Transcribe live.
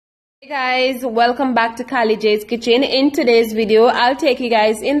Hey guys, welcome back to Kylie J's Kitchen. In today's video, I'll take you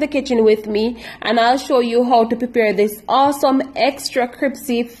guys in the kitchen with me and I'll show you how to prepare this awesome extra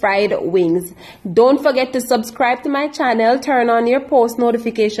crispy fried wings. Don't forget to subscribe to my channel, turn on your post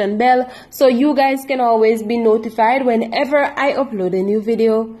notification bell so you guys can always be notified whenever I upload a new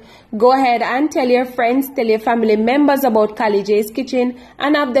video. Go ahead and tell your friends, tell your family members about Kylie J's Kitchen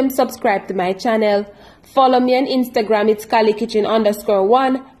and have them subscribe to my channel. Follow me on Instagram, it's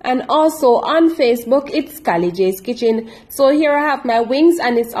KylieKitchen_1, and also on Facebook, it's Kylie J's Kitchen. So here I have my wings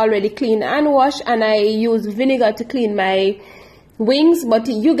and it's already clean and washed, and I use vinegar to clean my wings, but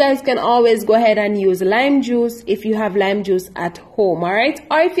you guys can always go ahead and use lime juice if you have lime juice at home, alright?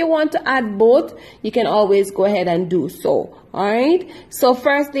 Or if you want to add both, you can always go ahead and do so. Alright, so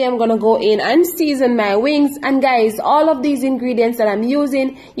firstly I'm gonna go in and season my wings, and guys, all of these ingredients that I'm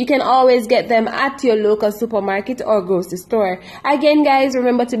using, you can always get them at your local supermarket or grocery store. Again guys,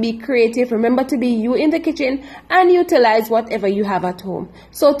 remember to be creative, remember to be you in the kitchen and utilize whatever you have at home.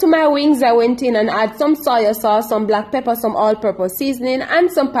 So to my wings, I went in and add some soya sauce, some black pepper, some all-purpose seasoning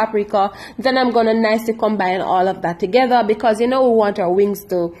and some paprika. Then I'm gonna nicely combine all of that together because you know we want our wings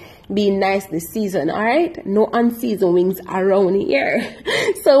to be nicely seasoned. All right, no unseasoned wings around here.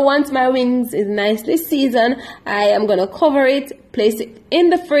 So once my wings is nicely seasoned, I am gonna cover it, place it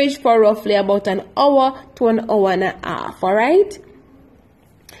in the fridge for roughly about an hour to an hour and a half. All right,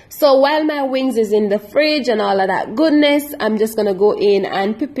 so while my wings is in the fridge and all of that goodness, I'm just gonna go in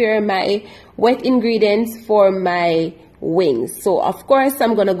and prepare my wet ingredients for my wings. So of course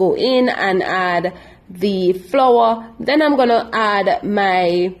I'm gonna go in and add the flour, then I'm gonna add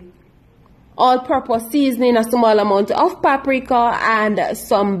my all-purpose seasoning, a small amount of paprika and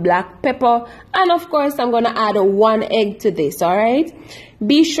some black pepper, and of course I'm gonna add 1 egg to this. All right,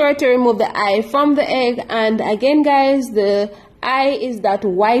 be sure to remove the eye from the egg, and again guys, the eye is that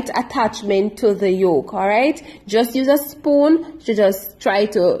white attachment to the yolk. All right, just use a spoon to just try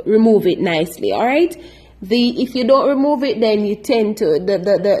to remove it nicely. All right, if you don't remove it, then you tend to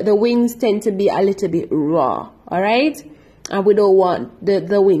the wings tend to be a little bit raw. All right, and we don't want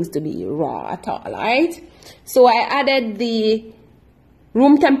the wings to be raw at all. All right, so I added the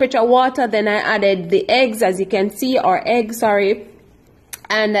room temperature water, then I added the eggs, as you can see, or egg, sorry.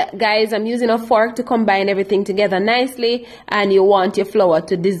 And guys, I'm using a fork to combine everything together nicely, and you want your flour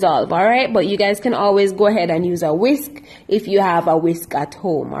to dissolve. All right, but you guys can always go ahead and use a whisk if you have a whisk at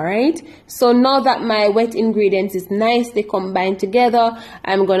home. All right, so now that my wet ingredients is nicely combined together,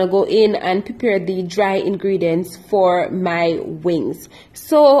 I'm gonna go in and prepare the dry ingredients for my wings.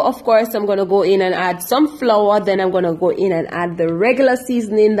 So of course I'm gonna go in and add some flour, then I'm gonna go in and add the regular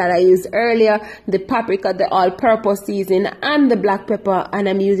seasoning that I used earlier, the paprika, the all-purpose seasoning and the black pepper, and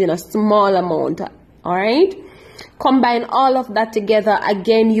I'm using a small amount. All right, combine all of that together.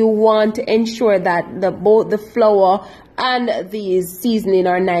 Again, you want to ensure that both the flour and the seasoning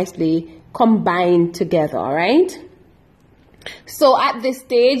are nicely combined together. All right, so at this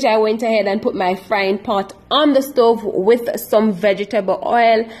stage I went ahead and put my frying pot on the stove with some vegetable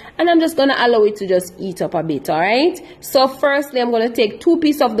oil, and I'm just gonna allow it to just heat up a bit. All right, so firstly I'm gonna take 2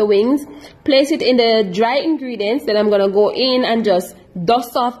 pieces of the wings, place it in the dry ingredients, then I'm gonna go in and just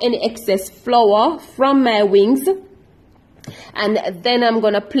dust off any excess flour from my wings, and then I'm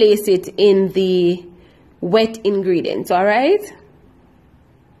gonna place it in the wet ingredients. All right,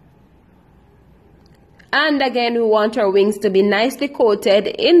 and again, we want our wings to be nicely coated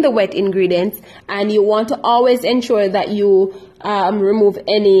in the wet ingredients, and you want to always ensure that you remove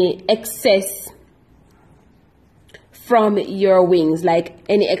any excess from your wings, like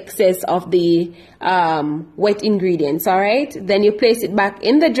any excess of the wet ingredients. All right, then you place it back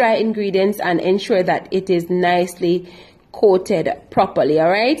in the dry ingredients and ensure that it is nicely coated properly. All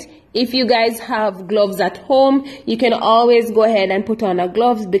right, if you guys have gloves at home, you can always go ahead and put on a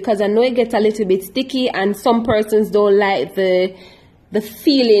gloves, because I know it gets a little bit sticky and some persons don't like the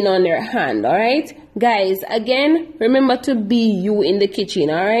feeling on their hand. All right guys, again, remember to be you in the kitchen.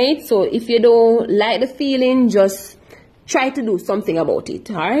 All right, so if you don't like the feeling, just try to do something about it.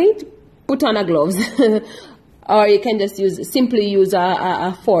 All right, put on a gloves or you can just simply use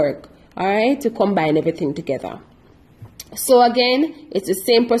a fork, all right, to combine everything together. So again, it's the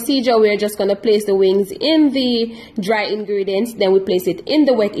same procedure. We're just going to place the wings in the dry ingredients, then we place it in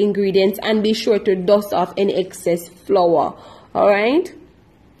the wet ingredients, and be sure to dust off any excess flour. All right,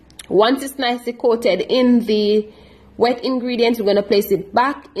 once it's nicely coated in the wet ingredients, we're going to place it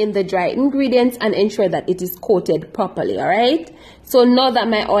back in the dry ingredients and ensure that it is coated properly. All right, so now that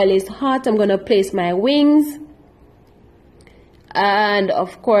my oil is hot, I'm going to place my wings, and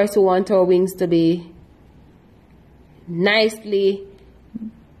of course we want our wings to be nicely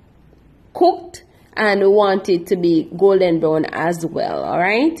cooked, and we want it to be golden brown as well. All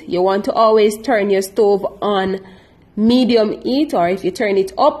right, you want to always turn your stove on medium heat, or if you turn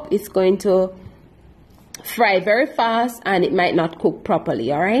it up, it's going to fry very fast and it might not cook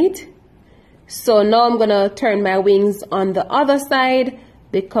properly. All right, so now I'm gonna turn my wings on the other side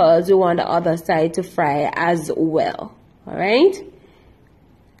because we want the other side to fry as well. All right,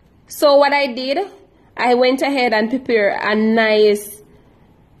 so what I did, I went ahead and prepared a nice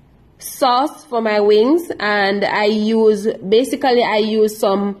sauce for my wings, and I use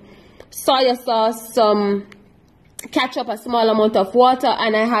some soya sauce, some ketchup, a small amount of water,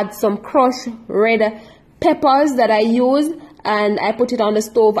 and I had some crushed red peppers that I used, and I put it on the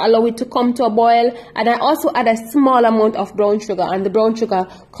stove, allow it to come to a boil, and I also add a small amount of brown sugar, and the brown sugar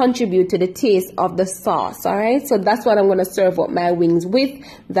contribute to the taste of the sauce. All right, so that's what I'm going to serve up my wings with,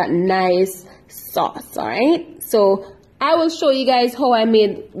 that nice sauce. All right, so I will show you guys how I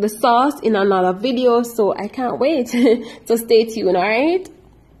made the sauce in another video, so I can't wait. So stay tuned. All right,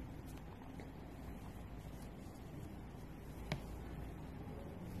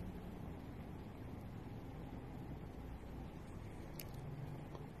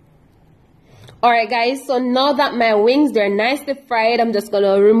 alright guys, so now that my wings, they're nicely fried, I'm just going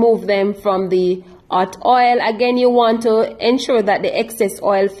to remove them from the hot oil. Again, you want to ensure that the excess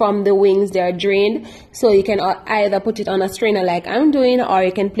oil from the wings, they are drained. So you can either put it on a strainer like I'm doing, or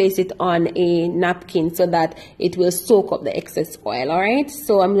you can place it on a napkin so that it will soak up the excess oil. Alright,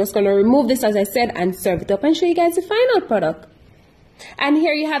 so I'm just going to remove this, as I said, and serve it up and show you guys the final product. And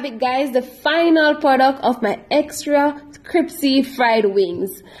here you have it guys, the final product of my extra crispy fried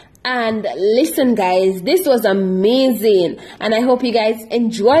wings. And listen guys, this was amazing, and I hope you guys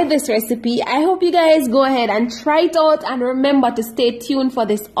enjoyed this recipe. I hope you guys go ahead and try it out, and remember to stay tuned for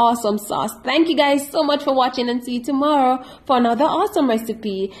this awesome sauce. Thank you guys so much for watching, and see you tomorrow for another awesome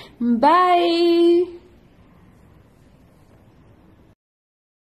recipe. Bye.